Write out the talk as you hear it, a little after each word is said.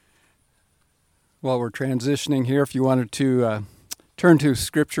While we're transitioning here, if you wanted to turn to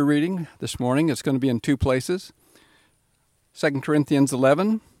scripture reading this morning, it's going to be in two places, 2 Corinthians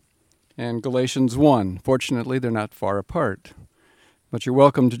 11 and Galatians 1. Fortunately, they're not far apart, but you're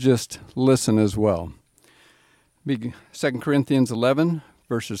welcome to just listen as well. 2 Corinthians 11,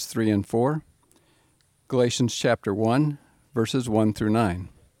 verses 3 and 4, Galatians chapter 1, verses 1 through 9.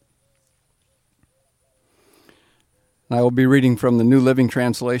 I will be reading from the New Living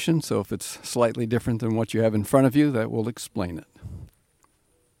Translation, so if it's slightly different than what you have in front of you, that will explain it.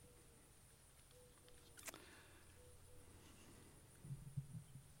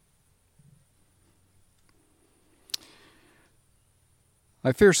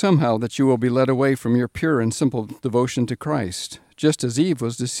 I fear somehow that you will be led away from your pure and simple devotion to Christ, just as Eve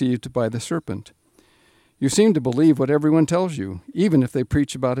was deceived by the serpent. You seem to believe what everyone tells you, even if they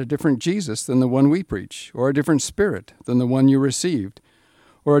preach about a different Jesus than the one we preach, or a different spirit than the one you received,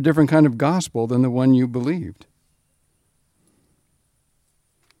 or a different kind of gospel than the one you believed.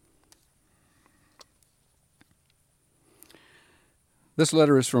 This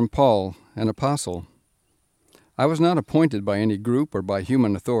letter is from Paul, an apostle. I was not appointed by any group or by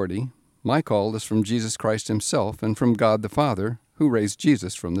human authority. My call is from Jesus Christ himself and from God the Father, who raised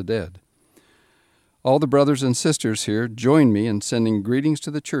Jesus from the dead. All the brothers and sisters here join me in sending greetings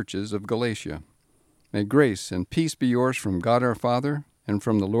to the churches of Galatia. May grace and peace be yours from God our Father and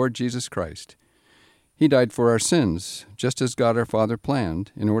from the Lord Jesus Christ. He died for our sins, just as God our Father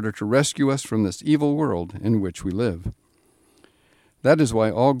planned, in order to rescue us from this evil world in which we live. That is why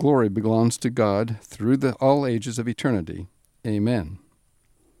all glory belongs to God through all ages of eternity. Amen.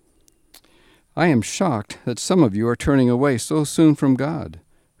 I am shocked that some of you are turning away so soon from God,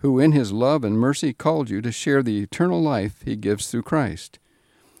 who in his love and mercy called you to share the eternal life he gives through Christ.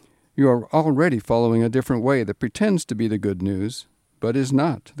 You are already following a different way that pretends to be the good news, but is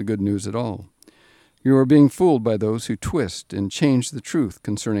not the good news at all. You are being fooled by those who twist and change the truth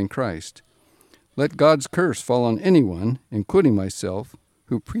concerning Christ. Let God's curse fall on anyone, including myself,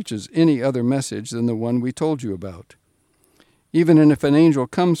 who preaches any other message than the one we told you about. Even if an angel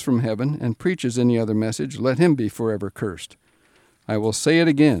comes from heaven and preaches any other message, let him be forever cursed. I will say it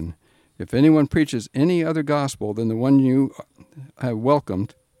again. If anyone preaches any other gospel than the one you have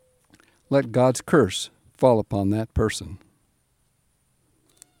welcomed, let God's curse fall upon that person.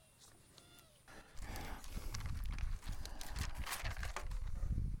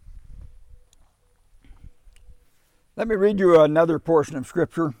 Let me read you another portion of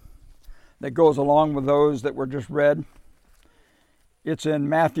Scripture that goes along with those that were just read. It's in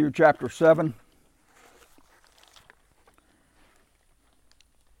Matthew chapter 7.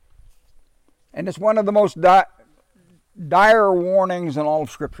 And it's one of the most dire warnings in all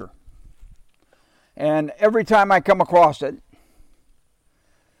of Scripture. And every time I come across it,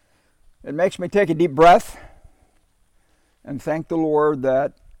 it makes me take a deep breath and thank the Lord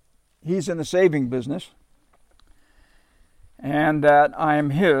that he's in the saving business and that I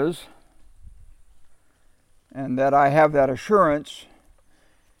am his and that I have that assurance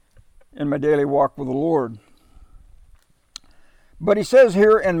in my daily walk with the Lord. But he says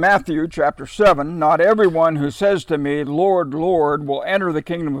here in Matthew chapter 7, not everyone who says to me, Lord, Lord, will enter the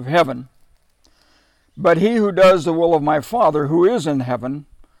kingdom of heaven, but he who does the will of my Father who is in heaven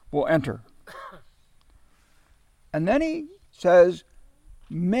will enter. And then he says,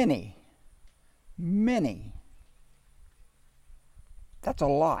 many. That's a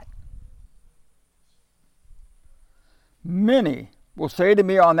lot. Many will say to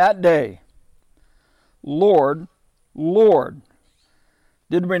me on that day, Lord, Lord,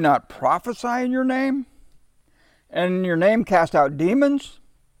 did we not prophesy in your name? And in your name cast out demons?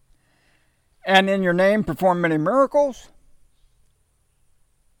 And in your name perform many miracles?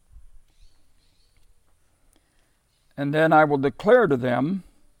 And then I will declare to them,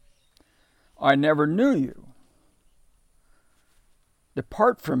 I never knew you.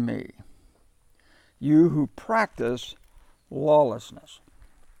 Depart from me, you who practice lawlessness.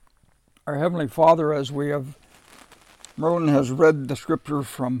 Our Heavenly Father, as Merlin has read the scripture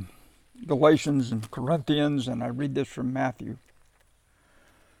from Galatians and Corinthians, and I read this from Matthew,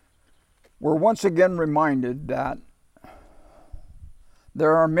 we're once again reminded that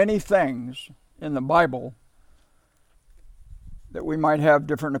there are many things in the Bible that we might have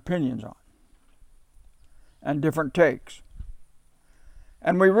different opinions on and different takes.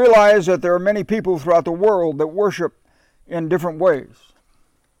 And we realize that there are many people throughout the world that worship in different ways.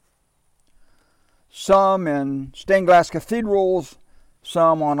 Some in stained glass cathedrals,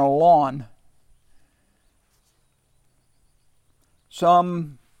 some on a lawn.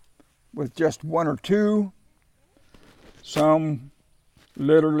 Some with just one or two. Some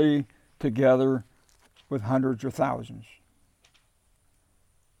literally together with hundreds or thousands.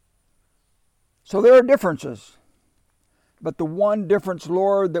 So there are differences. But the one difference,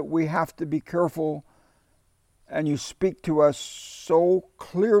 Lord, that we have to be careful and you speak to us so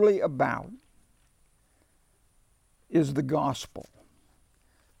clearly about is the gospel,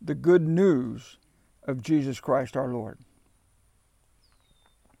 the good news of Jesus Christ our Lord.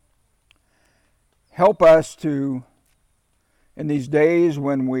 Help us to, in these days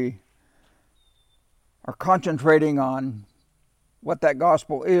when we are concentrating on what that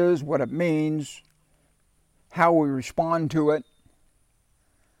gospel is, what it means, how we respond to it,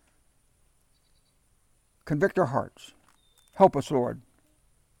 convict our hearts. Help us, Lord,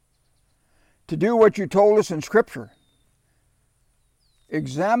 to do what you told us in Scripture.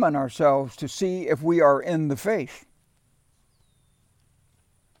 Examine ourselves to see if we are in the faith.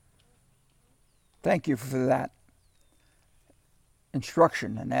 Thank you for that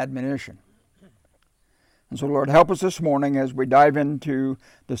instruction and admonition. And so, Lord, help us this morning as we dive into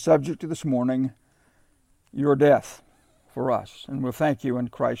the subject of this morning, your death for us. And we'll thank you in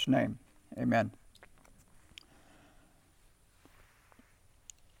Christ's name. Amen.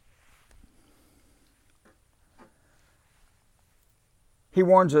 He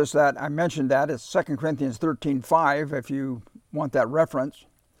warns us that, I mentioned that, it's 2 Corinthians 13:5, if you want that reference.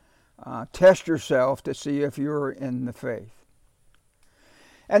 Test yourself to see if you're in the faith.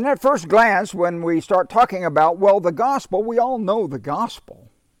 And at first glance, when we start talking about, well, the gospel, we all know the gospel.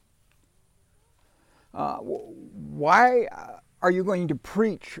 Why are you going to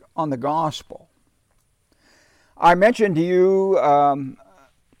preach on the gospel? I mentioned to you a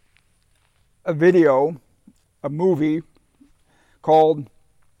video, a movie called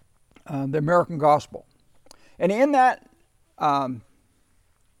The American Gospel. And in that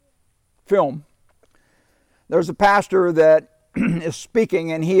film, there's a pastor that is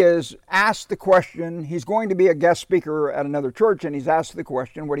speaking, and he is asked the question, he's going to be a guest speaker at another church, and he's asked the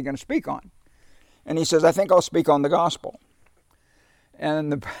question, what are you going to speak on? And he says, I think I'll speak on the gospel.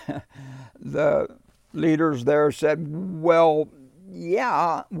 And the leaders there said, well,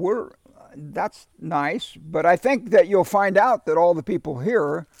 yeah, that's nice, but I think that you'll find out that all the people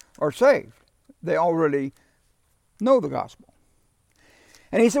here are saved. They already know the gospel.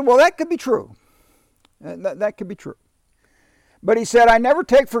 And he said, well, that could be true. That could be true. But he said, I never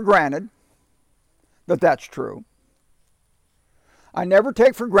take for granted that that's true. I never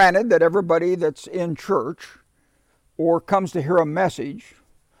take for granted that everybody that's in church or comes to hear a message,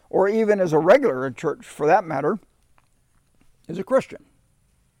 or even is a regular in church for that matter, is a Christian.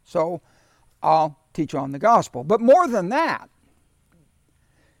 So I'll teach on the gospel. But more than that,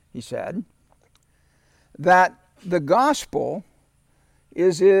 he said, that the gospel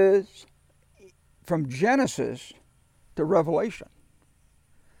is from Genesis to Revelation.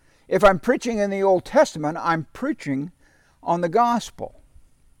 If I'm preaching in the Old Testament, I'm preaching on the gospel.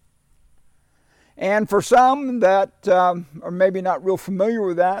 And for some that are maybe not real familiar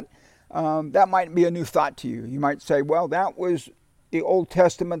with that, that might be a new thought to you. You might say, well, that was the Old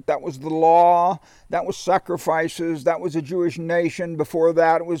Testament, that was the law, that was sacrifices, that was a Jewish nation. Before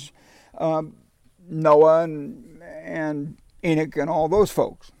that it was Noah and Enoch and all those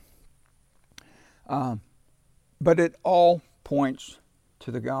folks. But it all points to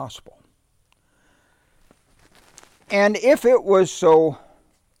the gospel. And if it was so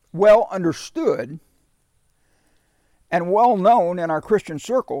well understood and well known in our Christian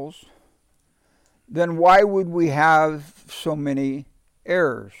circles, then why would we have so many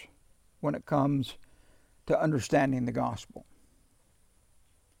errors when it comes to understanding the gospel?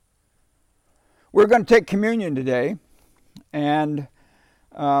 We're going to take communion today, and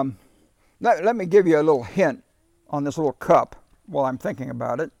let me give you a little hint on this little cup while I'm thinking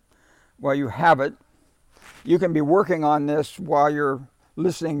about it, while you have it. You can be working on this while you're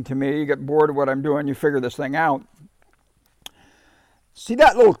listening to me. You get bored of what I'm doing, you figure this thing out. See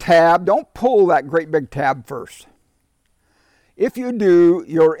that little tab? Don't pull that great big tab first. If you do,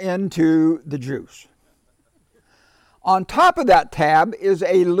 you're into the juice. On top of that tab is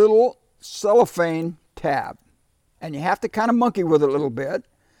a little cellophane tab. And you have to kind of monkey with it a little bit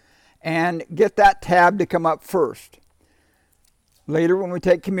and get that tab to come up first. Later when we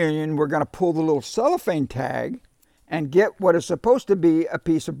take communion, we're going to pull the little cellophane tag and get what is supposed to be a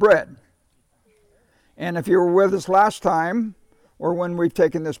piece of bread. And if you were with us last time, or when we've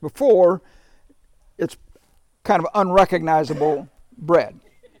taken this before, it's kind of unrecognizable bread.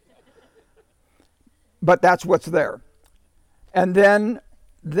 But that's what's there. And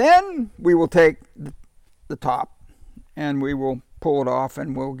then we will take the top and we will pull it off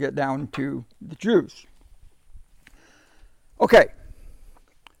and we'll get down to the juice. Okay,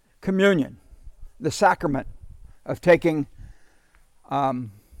 communion. the sacrament of taking the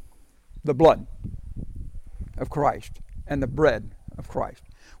blood of Christ and the bread of Christ.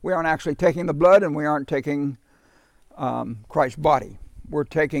 We aren't actually taking the blood, and we aren't taking Christ's body. We're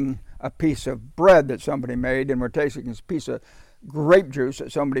taking a piece of bread that somebody made, and we're taking a piece of grape juice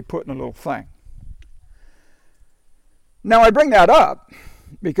that somebody put in a little thing. Now, I bring that up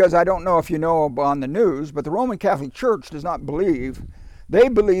because I don't know if you know on the news, but the Roman Catholic Church does not believe. They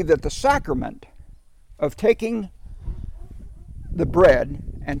believe that the sacrament of taking the bread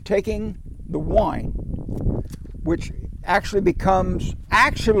and taking the wine, which actually becomes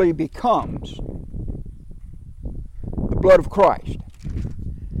the blood of Christ.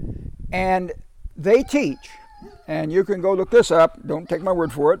 And they teach, and you can go look this up, don't take my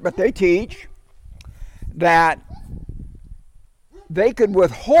word for it, but they teach that they could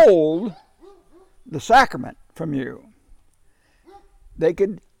withhold the sacrament from you. They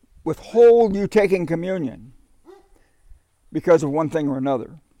could withhold you taking communion because of one thing or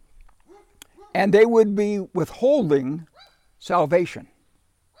another. And they would be withholding salvation.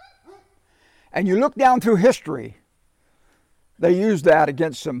 And you look down through history, they used that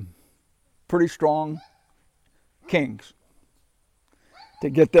against some pretty strong kings to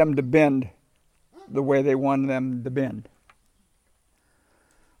get them to bend the way they wanted them to bend.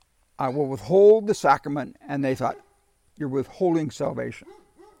 I will withhold the sacrament, and they thought, you're withholding salvation.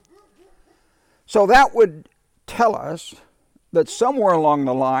 So that would tell us that somewhere along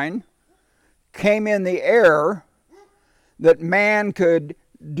the line came in the air that man could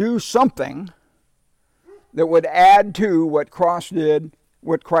do something that would add to what Christ did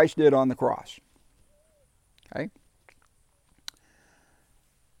on the cross. Okay?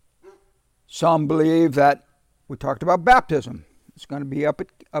 Some believe that we talked about baptism. It's going to be up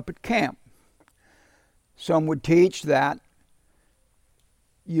at camp. Some would teach that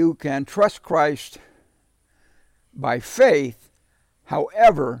you can trust Christ by faith.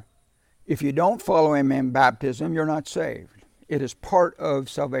 However, if you don't follow him in baptism, you're not saved. It is part of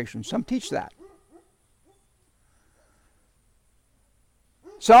salvation. Some teach that.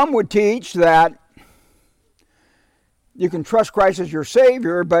 Some would teach that you can trust Christ as your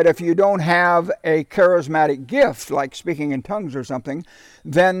Savior, but if you don't have a charismatic gift, like speaking in tongues or something,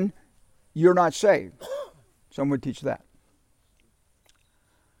 then you're not saved. Some would teach that.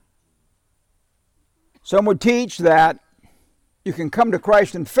 Some would teach that you can come to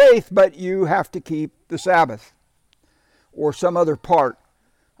Christ in faith, but you have to keep the Sabbath or some other part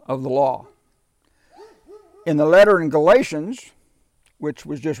of the law. In the letter in Galatians, which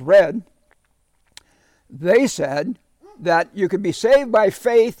was just read, they said that you could be saved by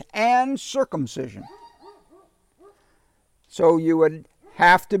faith and circumcision. So you would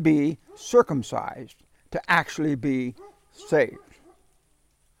have to be circumcised to actually be saved.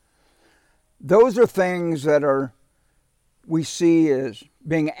 Those are things that we see as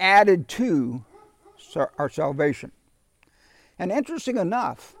being added to our salvation. And interesting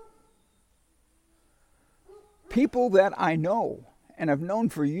enough, people that I know and have known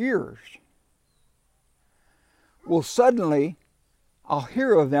for years will suddenly, I'll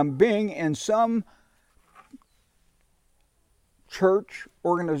hear of them being in some church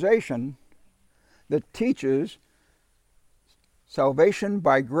organization that teaches salvation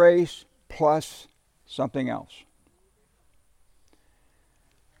by grace plus something else.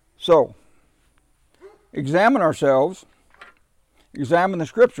 So, examine ourselves, examine the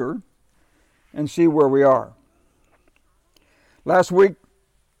Scripture, and see where we are. Last week,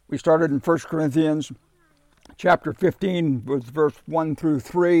 we started in 1 Corinthians chapter 15 with verse 1 through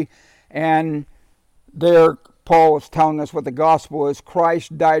 3, and there Paul was telling us what the gospel is.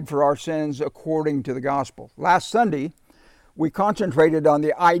 Christ died for our sins according to the gospel. Last Sunday, we concentrated on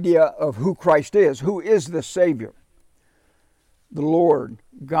the idea of who Christ is. Who is the Savior? The Lord,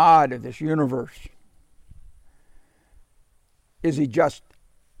 God of this universe. Is he just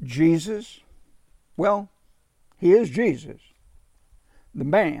Jesus? Well, he is Jesus, the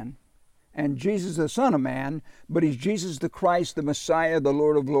man, and Jesus the Son of Man, but he's Jesus the Christ, the Messiah, the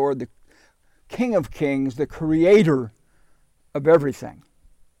Lord of Lords, the King of Kings, the Creator of everything.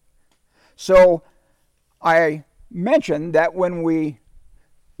 So I mentioned that when we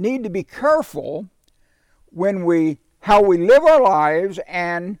need to be careful how we live our lives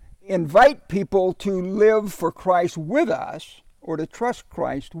and invite people to live for Christ with us or to trust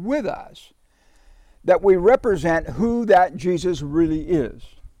Christ with us, that we represent who that Jesus really is.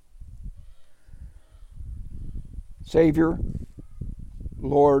 Savior,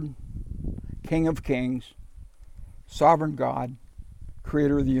 Lord, King of Kings, Sovereign God,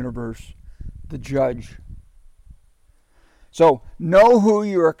 Creator of the universe, the Judge. So know who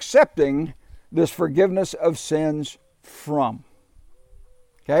you're accepting this forgiveness of sins from.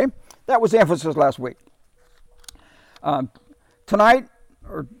 Okay? That was the emphasis last week. Tonight,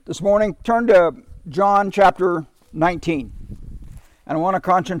 or this morning, turn to John chapter 19. And I want to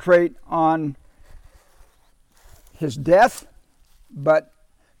concentrate on his death, but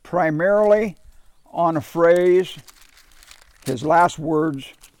primarily on a phrase, his last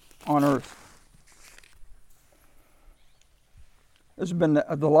words on earth. This has been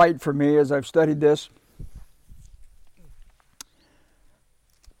a delight for me as I've studied this.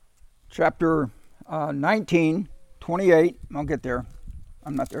 Chapter 19, 28. I'll get there.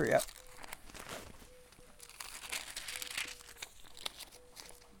 I'm not there yet.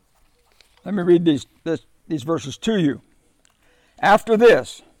 Let me read these verses to you. After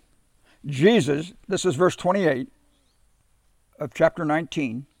this, Jesus, this is verse 28 of chapter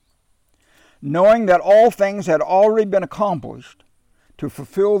 19, knowing that all things had already been accomplished to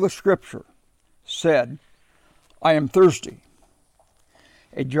fulfill the scripture, said, I am thirsty.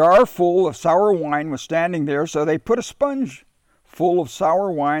 A jar full of sour wine was standing there, so they put a sponge full of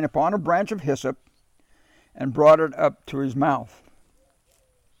sour wine upon a branch of hyssop and brought it up to his mouth.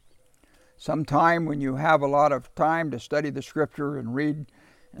 Sometime when you have a lot of time to study the scripture and read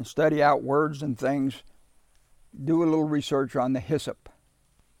and study out words and things, do a little research on the hyssop.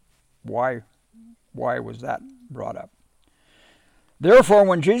 Why was that brought up? Therefore,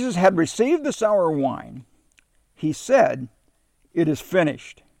 when Jesus had received the sour wine, he said, it is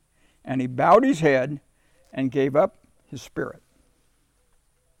finished. And he bowed his head and gave up his spirit.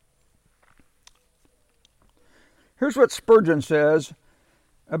 Here's what Spurgeon says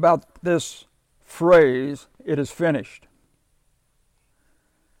about this phrase, it is finished.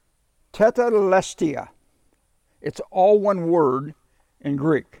 Tetelestai. It's all one word in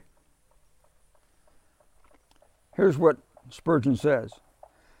Greek. Here's what Spurgeon says.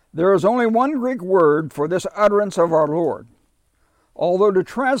 There is only one Greek word for this utterance of our Lord. Although to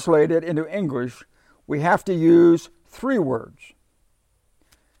translate it into English, we have to use three words.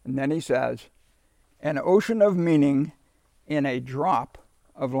 And then he says, an ocean of meaning in a drop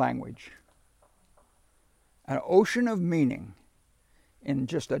of language. An ocean of meaning in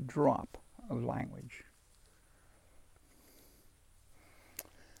just a drop of language.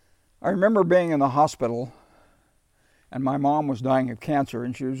 I remember being in the hospital, and my mom was dying of cancer,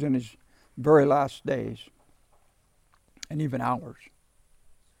 and she was in his very last days, and even hours.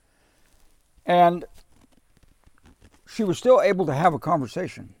 And she was still able to have a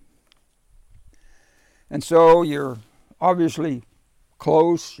conversation. And so you're obviously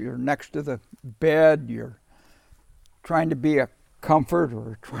close, you're next to the bed, you're trying to be a comfort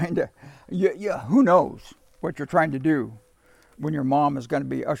or trying to, who knows what you're trying to do when your mom is going to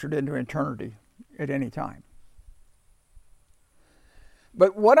be ushered into eternity at any time.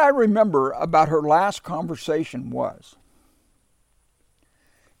 But what I remember about her last conversation was,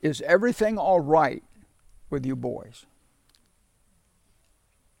 is everything all right with you boys?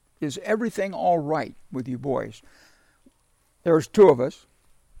 Is everything all right with you boys? There's two of us,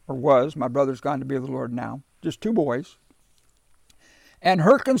 or was. My brother's gone to be with the Lord now. Just two boys. And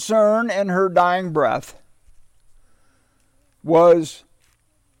her concern in her dying breath was,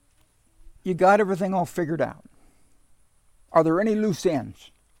 you got everything all figured out? Are there any loose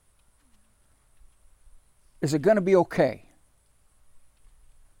ends? Is it going to be okay?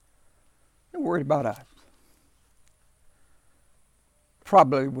 They're worried about us.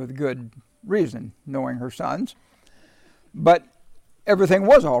 Probably with good reason, knowing her sons. But everything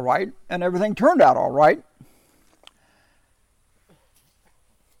was all right, and everything turned out all right.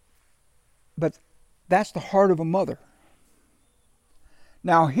 But that's the heart of a mother.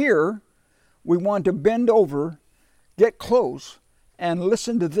 Now here, we want to bend over, get close, and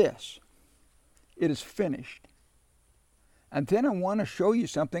listen to this. It is finished. And then I want to show you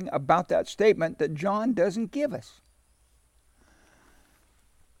something about that statement that John doesn't give us.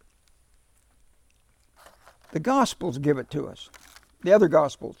 The Gospels give it to us. The other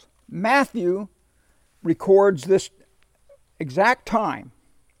Gospels. Matthew records this exact time.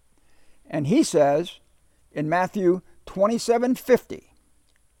 And he says in Matthew 27:50,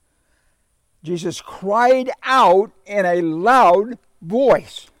 Jesus cried out in a loud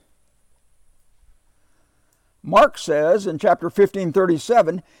voice. Mark says in chapter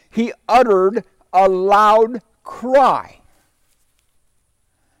 15:37, he uttered a loud cry.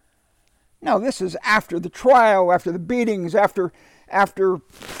 Now this is after the trial, after the beatings, after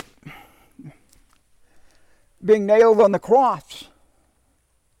being nailed on the cross,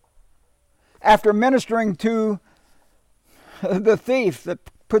 after ministering to the thief that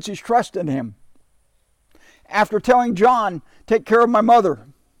puts his trust in him, after telling John, take care of my mother.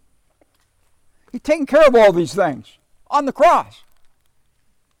 He's taking care of all these things on the cross.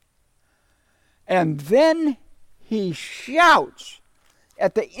 And then he shouts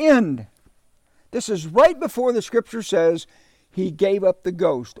at the end. This is right before the scripture says he gave up the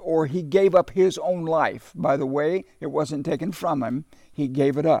ghost, or he gave up his own life. By the way, it wasn't taken from him. He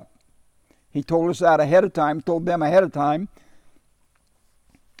gave it up. He told us that ahead of time, told them ahead of time.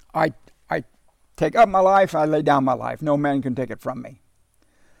 I take up my life, I lay down my life. No man can take it from me.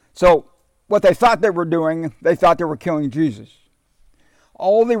 So what they thought they were doing, they thought they were killing Jesus.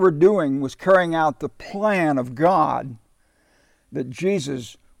 All they were doing was carrying out the plan of God that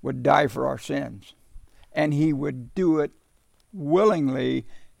Jesus would die for our sins. And he would do it willingly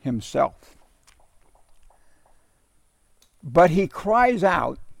himself. But he cries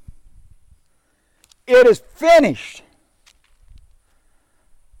out, "It is finished."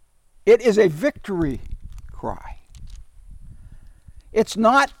 It is a victory cry. It's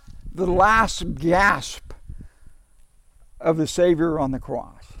not the last gasp of the Savior on the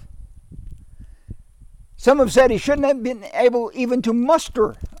cross. Some have said he shouldn't have been able even to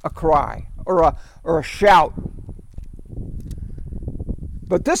muster a cry or a shout.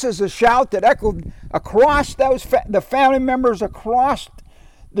 But this is a shout that echoed across the family members, across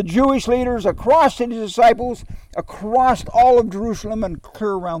the Jewish leaders, across his disciples, across all of Jerusalem, and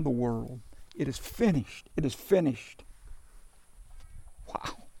clear around the world. It is finished. It is finished.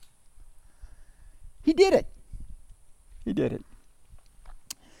 Wow. He did it. He did it.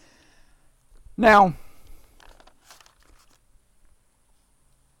 Now,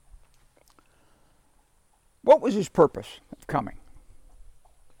 what was his purpose of coming?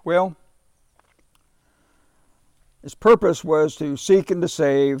 Well, his purpose was to seek and to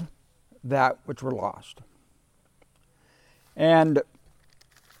save that which were lost. And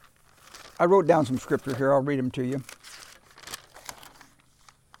I wrote down some scripture here. I'll read them to you.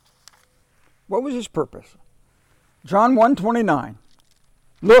 What was his purpose? John 1:29.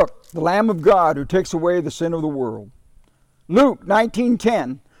 Look, the Lamb of God who takes away the sin of the world. Luke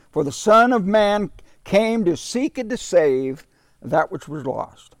 19:10. For the Son of Man came to seek and to save that which was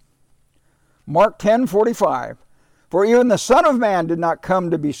lost. Mark 10:45. For even the Son of Man did not come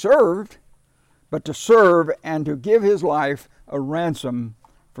to be served, but to serve and to give his life a ransom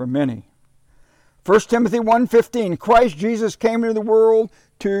for many. 1 Timothy 1:15. Christ Jesus came into the world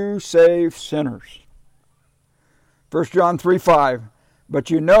to save sinners. 1 John 3:5. But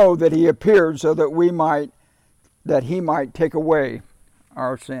you know that he appeared so that he might take away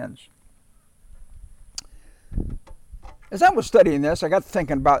our sins. As I was studying this, I got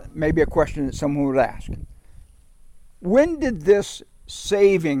thinking about maybe a question that someone would ask. When did this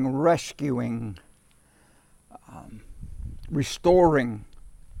saving, rescuing, restoring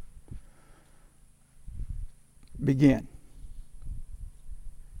begin?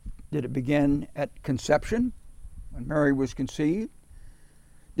 Did it begin at conception, when Mary was conceived?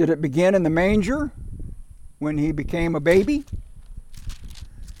 Did it begin in the manger, when he became a baby?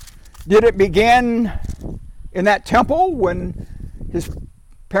 Did it begin in that temple, when his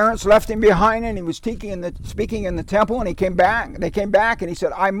parents left him behind and he was speaking in the temple, and they came back and he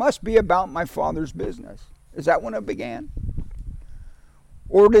said, I must be about my Father's business? Is that when it began?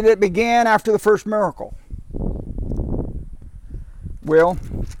 Or did it begin after the first miracle? Well,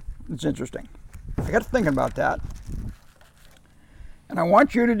 it's interesting. I got to thinking about that. And I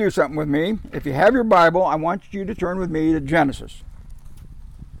want you to do something with me. If you have your Bible, I want you to turn with me to Genesis.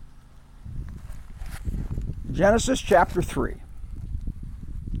 Genesis chapter 3.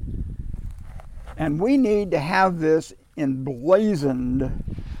 And we need to have this emblazoned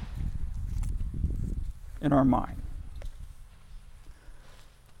in our mind.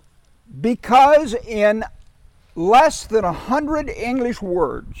 Because in less than 100 English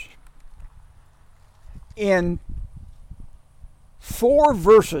words, in 4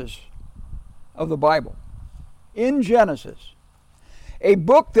 verses of the Bible, in Genesis, a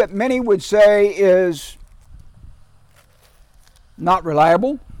book that many would say is not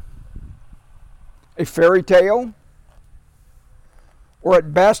reliable, a fairy tale, or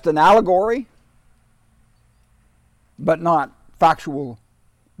at best an allegory, but not factual,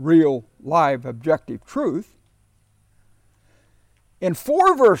 real, live, objective truth. In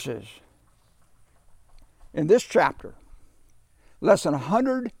 4 verses in this chapter, less than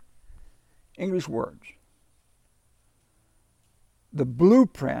 100 English words, the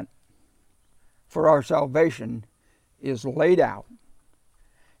blueprint for our salvation is laid out,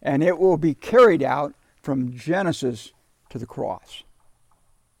 and it will be carried out from Genesis to the cross.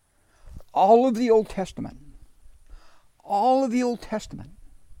 All of the Old Testament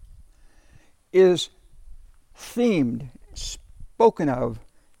is themed, spoken of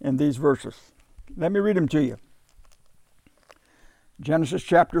in these verses. Let me read them to you. Genesis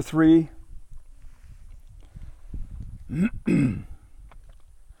chapter 3,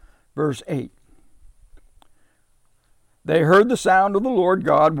 verse 8. They heard the sound of the Lord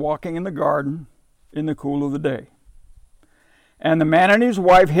God walking in the garden in the cool of the day. And the man and his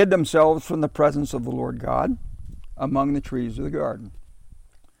wife hid themselves from the presence of the Lord God among the trees of the garden.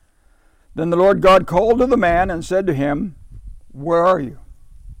 Then the Lord God called to the man and said to him, "Where are you?"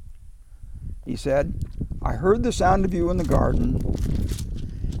 He said, "I heard the sound of you in the garden,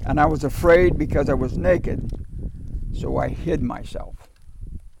 and I was afraid because I was naked, so I hid myself."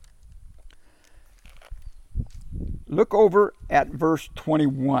 Look over at verse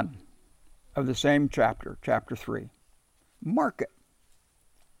 21 of the same chapter, chapter 3. Mark it.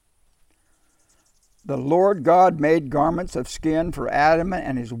 The Lord God made garments of skin for Adam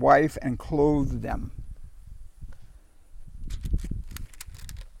and his wife and clothed them.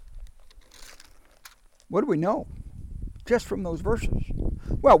 What do we know just from those verses?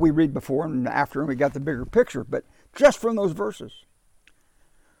 Well, we read before and after and we got the bigger picture, but just from those verses,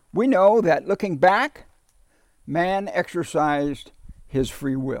 we know that looking back, man exercised his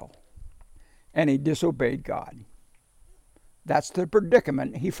free will and he disobeyed God. That's the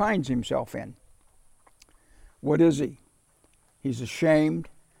predicament he finds himself in. What is he? He's ashamed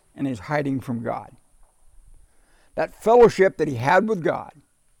and he's hiding from God. That fellowship that he had with God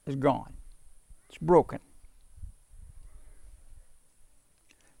is gone. It's broken.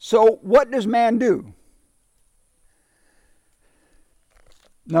 So what does man do?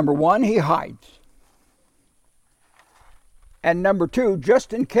 Number one, he hides. And number two,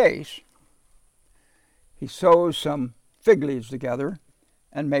 just in case, he sews some fig leaves together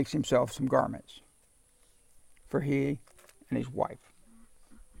and makes himself some garments for he and his wife,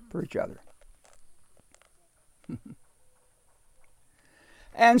 for each other.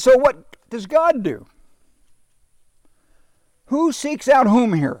 And so what does God do? Who seeks out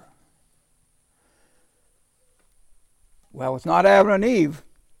whom here? Well, it's not Adam and Eve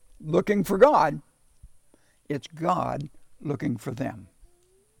looking for God. It's God looking for them.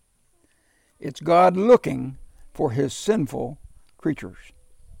 It's God looking for his sinful creatures,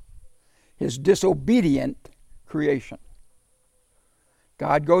 his disobedient creation.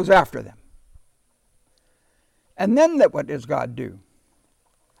 God goes after them. And then what does God do?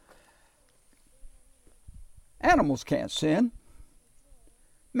 Animals can't sin.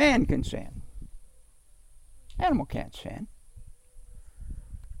 Man can sin. Animal can't sin.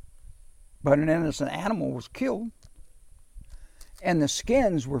 But an innocent animal was killed, and the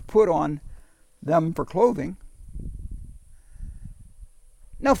skins were put on them for clothing.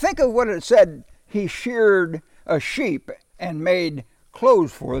 Now think of what it said. He sheared a sheep and made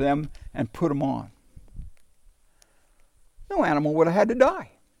clothes for them and put them on. No animal would have had to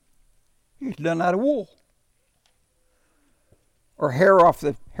die. He's done that of wool. Or hair off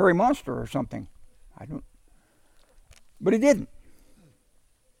the hairy monster or something. But he didn't.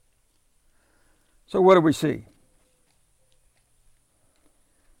 So what do we see?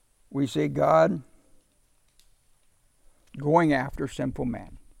 We see God going after sinful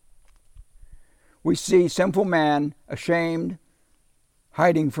man. We see sinful man ashamed,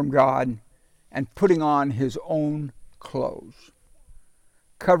 hiding from God, and putting on his own clothes,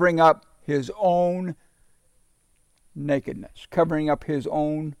 covering up his own nakedness, covering up his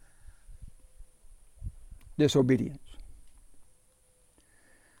own disobedience.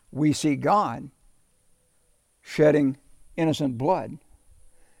 We see God shedding innocent blood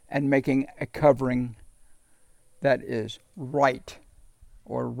and making a covering that is right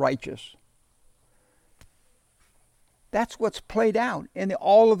or righteous. That's what's played out in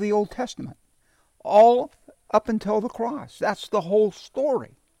all of the Old Testament, all up until the cross. That's the whole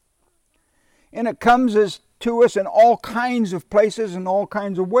story. And it comes to us in all kinds of places and all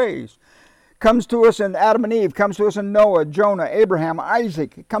kinds of ways. It comes to us in Adam and Eve, comes to us in Noah, Jonah, Abraham,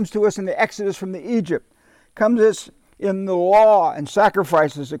 Isaac. It comes to us in the Exodus from the Egypt. It comes to us in the law and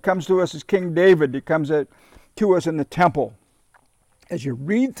sacrifices. It comes to us as King David. It comes to us in the temple. As you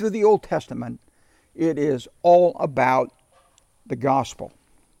read through the Old Testament, it is all about the gospel.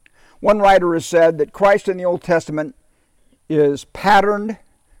 One writer has said that Christ in the Old Testament is patterned,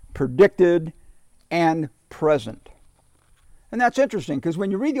 predicted, and present. And that's interesting because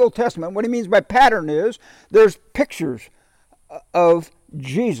when you read the Old Testament, what he means by pattern is there's pictures of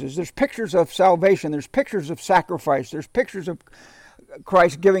Jesus. There's pictures of salvation. There's pictures of sacrifice. There's pictures of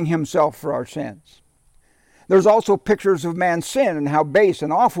Christ giving himself for our sins. There's also pictures of man's sin and how base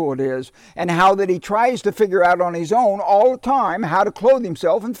and awful it is, and how that he tries to figure out on his own all the time how to clothe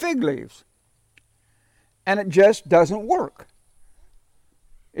himself in fig leaves. And it just doesn't work.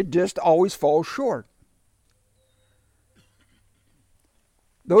 It just always falls short.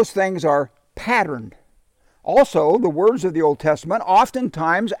 Those things are patterned. Also, the words of the Old Testament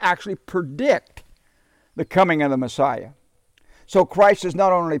oftentimes actually predict the coming of the Messiah. So Christ is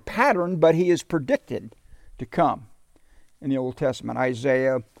not only patterned, but he is predicted to come in the Old Testament,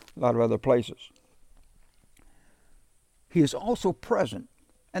 Isaiah, a lot of other places. He is also present.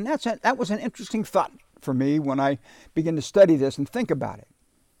 And that was an interesting thought for me when I began to study this and think about it.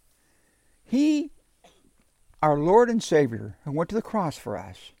 He, our Lord and Savior, who went to the cross for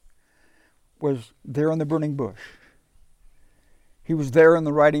us, was there in the burning bush. He was there in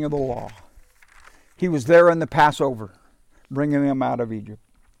the writing of the law. He was there in the Passover, bringing them out of Egypt.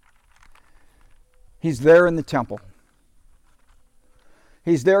 He's there in the temple.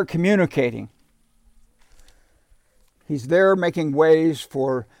 He's there communicating. He's there making ways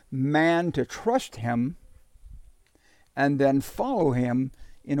for man to trust him and then follow him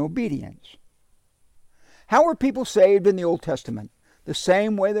in obedience. How are people saved in the Old Testament? The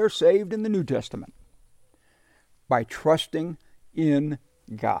same way they're saved in the New Testament. By trusting in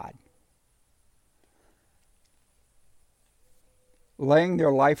God. Laying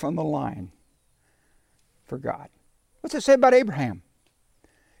their life on the line for God. What's it say about Abraham?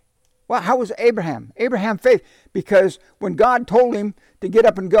 Well, how was Abraham? Abraham faith, because when God told him to get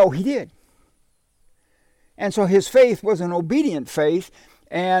up and go, he did. And so his faith was an obedient faith,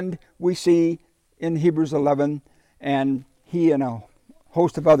 and we see in Hebrews 11, and he and a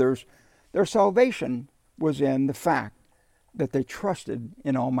host of others, their salvation was in the fact that they trusted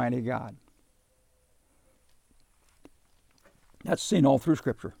in Almighty God. That's seen all through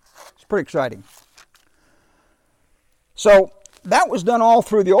Scripture. It's pretty exciting. So that was done all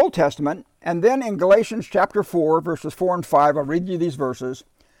through the Old Testament. And then in Galatians chapter 4, verses 4 and 5, I'll read you these verses.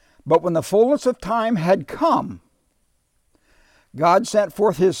 But when the fullness of time had come, God sent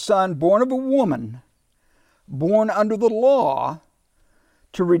forth his Son, born of a woman, born under the law,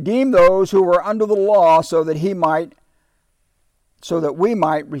 to redeem those who were under the law, so that we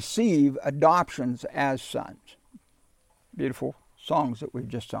might receive adoptions as sons. Beautiful songs that we've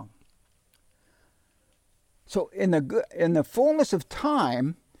just sung. So in the fullness of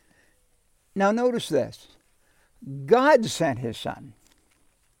time, now notice this. God sent his Son.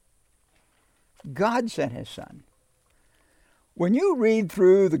 God sent his Son. When you read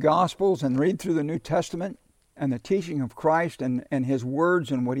through the Gospels and read through the New Testament and the teaching of Christ and his words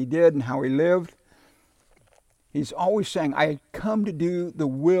and what he did and how he lived, he's always saying, I come to do the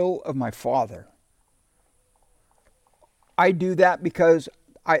will of my Father. I do that because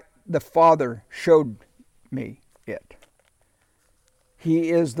the Father showed me it. He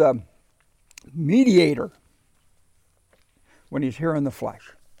is the mediator when he's here in the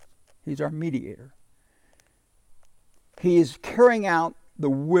flesh. He's our mediator. He is carrying out the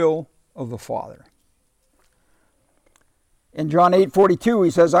will of the Father. In John 8:42,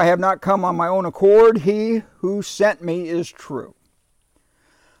 he says, I have not come on my own accord. He who sent me is true.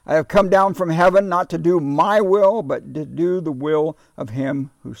 I have come down from heaven not to do my will, but to do the will of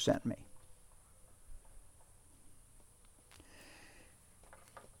him who sent me.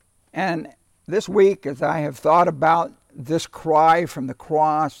 And this week, as I have thought about this cry from the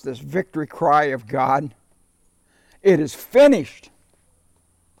cross, this victory cry of God, it is finished.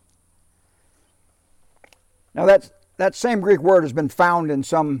 Now that same Greek word has been found in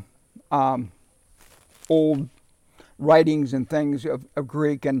some old writings and things of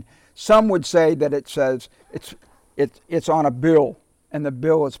Greek, and some would say that it says it's on a bill, and the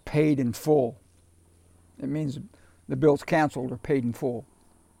bill is paid in full. It means the bill's canceled or paid in full.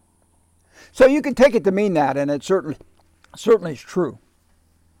 So you can take it to mean that, and it certainly is true.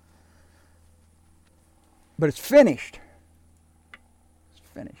 But it's finished. It's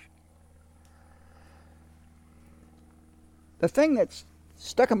finished. The thing that's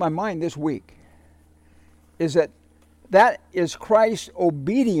stuck in my mind this week is that is Christ's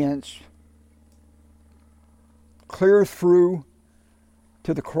obedience clear through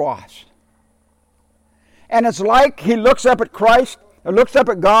to the cross. And it's like he looks up at Christ, or looks up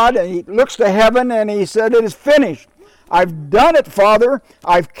at God, and he looks to heaven, and he said, it is finished. I've done it, Father.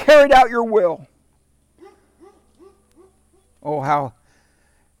 I've carried out your will. Oh, how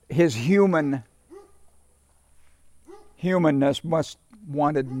his humanness must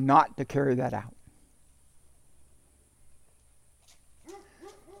wanted not to carry that out.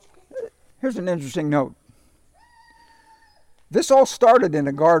 Here's an interesting note. This all started in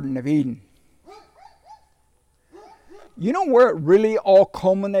the Garden of Eden. You know where it really all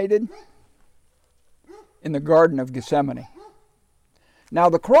culminated? In the Garden of Gethsemane. Now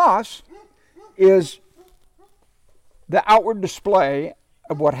the cross is the outward display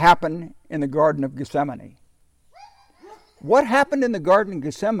of what happened in the Garden of Gethsemane. What happened in the Garden of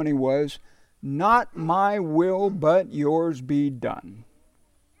Gethsemane was, not my will but yours be done.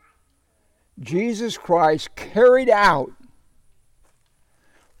 Jesus Christ carried out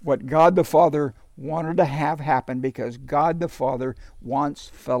what God the Father wanted to have happen, because God the Father wants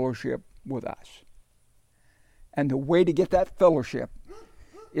fellowship with us. And the way to get that fellowship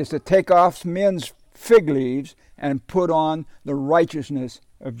is to take off men's fig leaves and put on the righteousness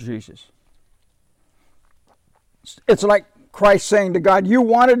of Jesus. It's like Christ saying to God, you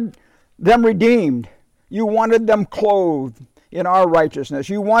wanted them redeemed. You wanted them clothed in our righteousness.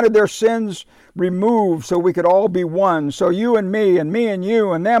 You wanted their sins removed so we could all be one. So you and me and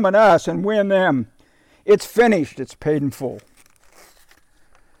you and them and us and we and them. It's finished. It's paid in full.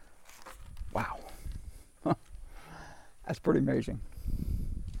 Wow. That's pretty amazing.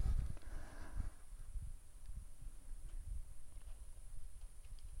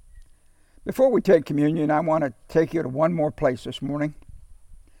 Before we take communion, I want to take you to one more place this morning,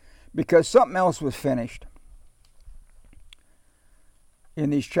 because something else was finished in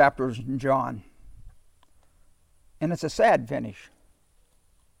these chapters in John. And it's a sad finish.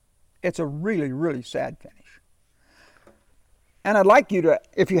 It's a really, really sad finish. And I'd like you to,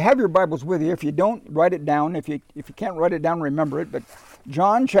 if you have your Bibles with you, if you don't, write it down. If you can't write it down, remember it. But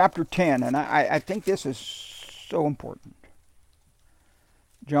John chapter 10, and I think this is so important.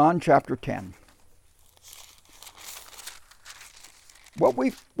 John chapter 10. What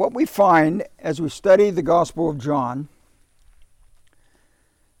we find as we study the Gospel of John,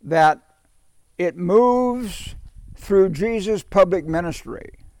 that it moves through Jesus' public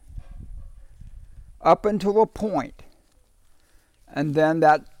ministry up until a point, and then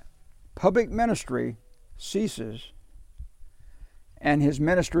that public ministry ceases, and his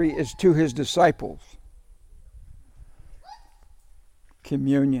ministry is to his disciples.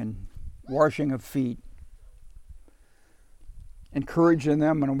 Communion, washing of feet, encouraging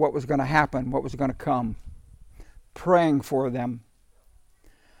them on what was going to happen, what was going to come, praying for them,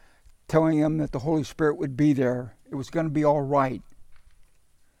 telling them that the Holy Spirit would be there. It was going to be all right.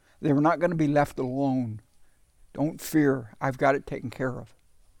 They were not going to be left alone. Don't fear, I've got it taken care of.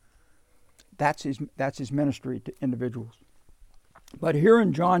 That's his ministry to individuals. But here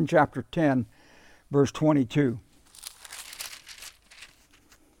in John chapter 10, verse 22,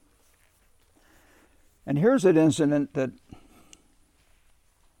 and here's an incident that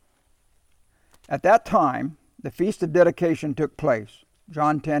at that time, the Feast of Dedication took place,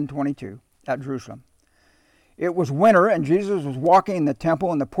 John 10:22, at Jerusalem. It was winter, and Jesus was walking in the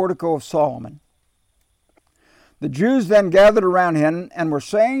temple in the portico of Solomon. The Jews then gathered around him and were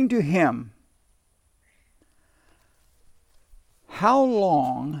saying to him, how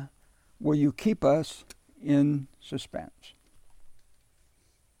long will you keep us in suspense?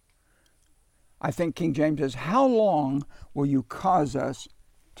 I think King James says, how long will you cause us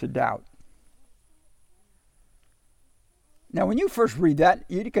to doubt? Now, when you first read that,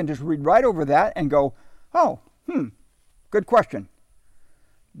 you can just read right over that and go, oh, good question.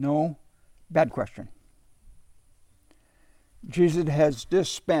 No, bad question. Jesus has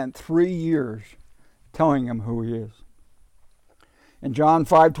just spent 3 years telling him who he is. In John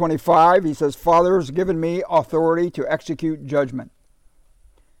 5:25, he says, Father has given me authority to execute judgment.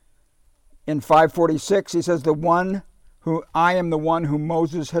 In 5:46, he says, I am the one whom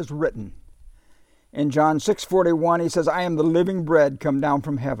Moses has written. In John 6:41, he says, I am the living bread come down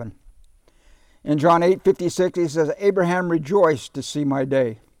from heaven. In John 8:56, he says, Abraham rejoiced to see my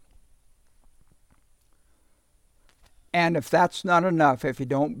day. And if that's not enough, if you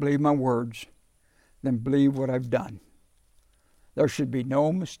don't believe my words, then believe what I've done. There should be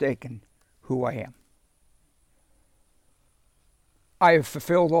no mistaking who I am. I have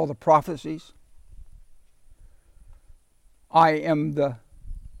fulfilled all the prophecies. I am the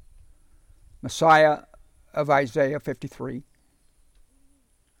Messiah of Isaiah 53.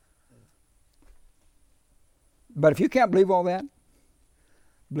 But if you can't believe all that,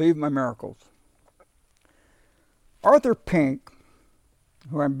 believe my miracles. Arthur Pink,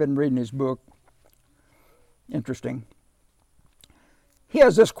 who I've been reading his book, interesting, he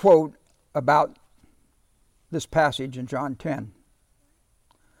has this quote about this passage in John 10.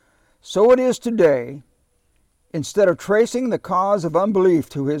 So it is today, instead of tracing the cause of unbelief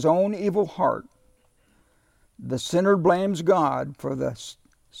to his own evil heart, the sinner blames God for the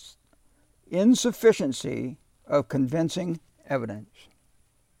insufficiency of convincing evidence.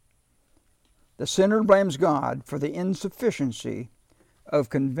 The sinner blames God for the insufficiency of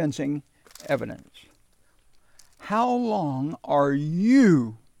convincing evidence. How long are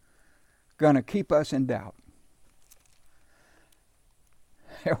you going to keep us in doubt?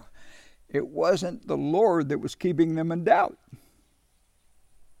 It wasn't the Lord that was keeping them in doubt.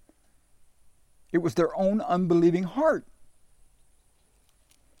 It was their own unbelieving heart.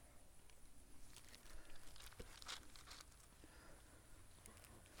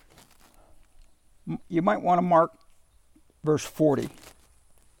 You might want to mark verse 40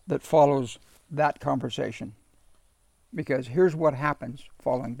 that follows that conversation, because here's what happens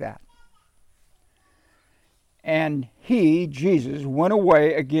following that. And he, Jesus, went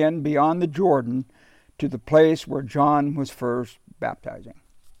away again beyond the Jordan to the place where John was first baptizing.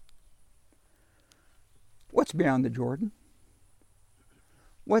 What's beyond the Jordan?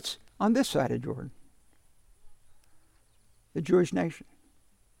 What's on this side of Jordan? The Jewish nation.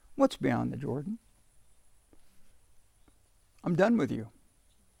 What's beyond the Jordan? I'm done with you.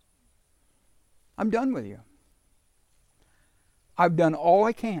 I'm done with you. I've done all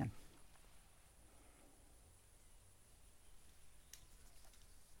I can.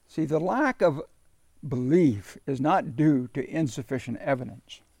 See, the lack of belief is not due to insufficient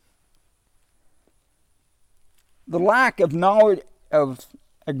evidence. The lack of knowledge of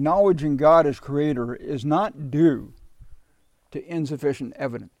acknowledging God as Creator is not due to insufficient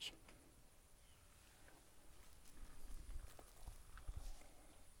evidence.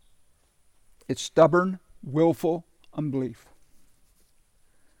 It's stubborn, willful unbelief.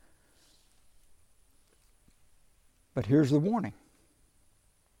 But here's the warning.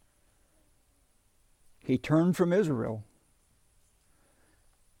 He turned from Israel,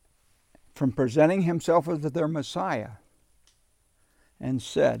 from presenting himself as their Messiah, and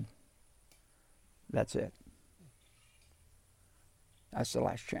said, that's it. That's the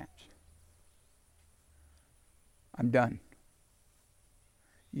last chance. I'm done.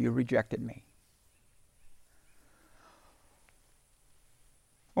 You rejected me.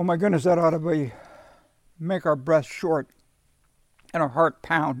 Oh my goodness, that ought to make our breath short and our heart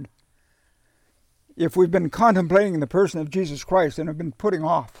pound. If we've been contemplating the person of Jesus Christ and have been putting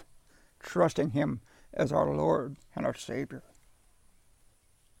off trusting Him as our Lord and our Savior.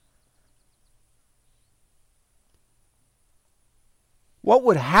 What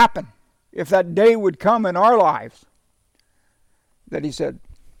would happen if that day would come in our lives that He said,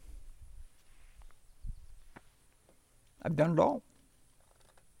 I've done it all.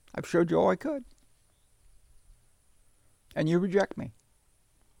 I've showed you all I could. And you reject me.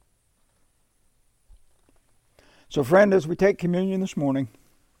 So friend, as we take communion this morning,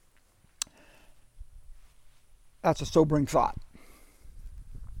 that's a sobering thought.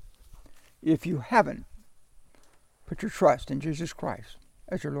 If you haven't put your trust in Jesus Christ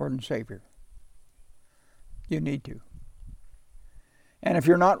as your Lord and Savior, you need to. And if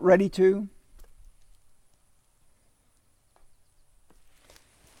you're not ready to,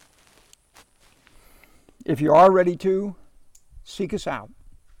 if you are ready to, seek us out.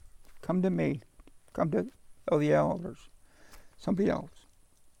 Come to me. Come to the elders. Somebody else.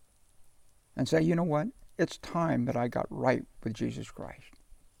 And say, you know what? It's time that I got right with Jesus Christ.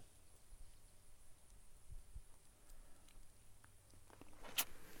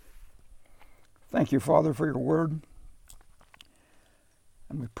 Thank you, Father, for your word.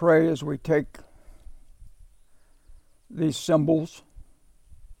 And we pray as we take these symbols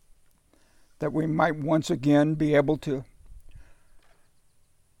that we might once again be able to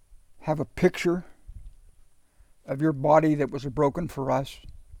have a picture of your body that was broken for us.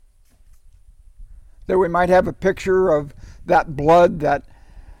 That we might have a picture of that blood that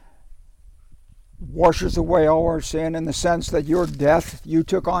washes away all our sin, in the sense that your death, you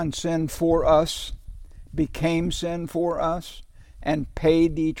took on sin for us, became sin for us, and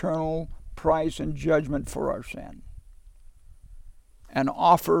paid the eternal price and judgment for our sin. And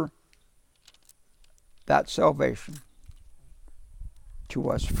offer that salvation to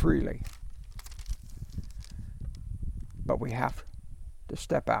us freely. But we have to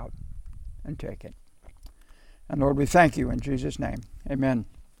step out and take it. And Lord, we thank you in Jesus' name. Amen.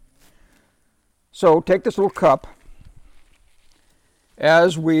 So take this little cup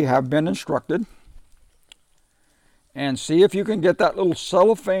as we have been instructed, and see if you can get that little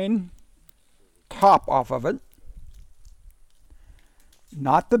cellophane top off of it.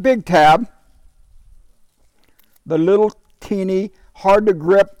 Not the big tab. The little teeny, hard to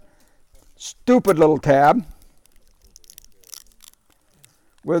grip, stupid little tab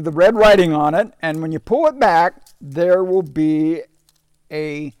with the red writing on it, and when you pull it back, there will be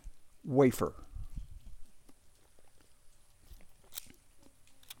a wafer.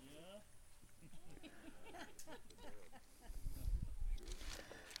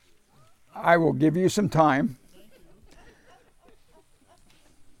 I will give you some time.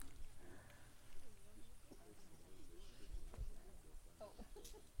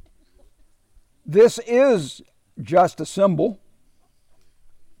 This is just a symbol.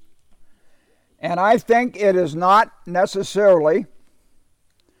 And I think it is not necessarily,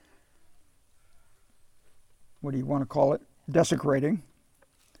 what do you want to call it, desecrating,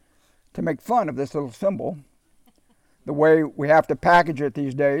 to make fun of this little symbol, the way we have to package it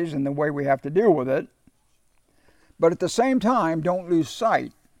these days and the way we have to deal with it. But at the same time, don't lose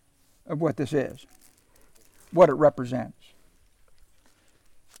sight of what this is, what it represents.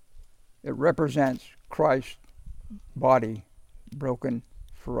 It represents Christ's body broken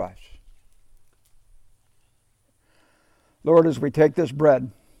for us. Lord, as we take this bread,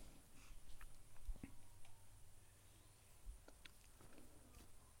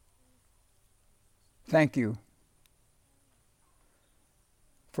 thank you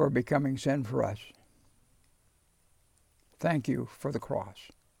for becoming sin for us. Thank you for the cross.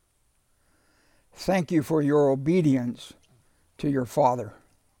 Thank you for your obedience to your Father.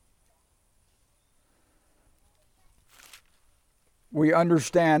 We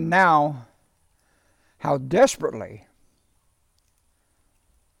understand now how desperately,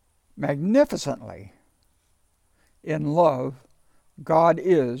 magnificently in love God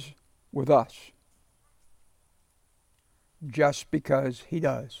is with us, just because He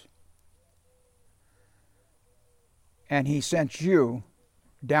does. And He sent you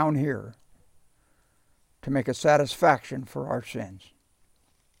down here to make a satisfaction for our sins.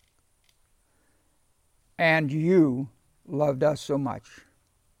 And you loved us so much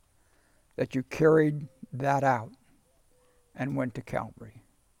that you carried that out and went to Calvary.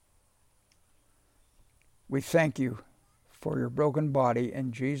 We thank you for your broken body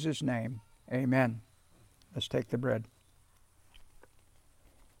in Jesus' name. Amen. Let's take the bread.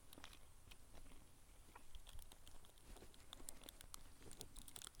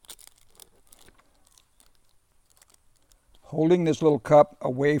 Holding this little cup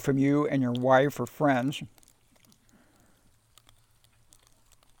away from you and your wife or friends,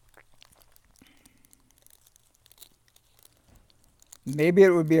 maybe it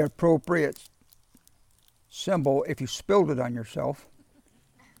would be an appropriate symbol if you spilled it on yourself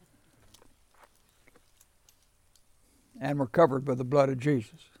and were covered by the blood of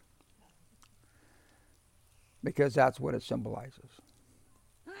Jesus, because that's what it symbolizes.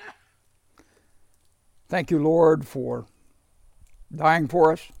 Thank you, Lord, for dying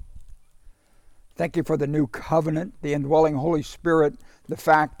for us. Thank you for the new covenant, the indwelling Holy Spirit, the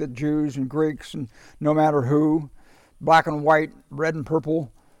fact that Jews and Greeks and no matter who, black and white, red and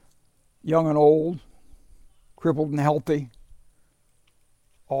purple, young and old, crippled and healthy,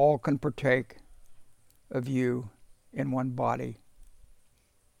 all can partake of you in one body.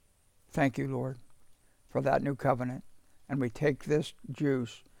 Thank you, Lord, for that new covenant. And we take this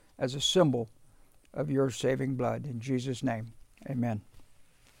juice as a symbol of your saving blood. In Jesus' name, amen.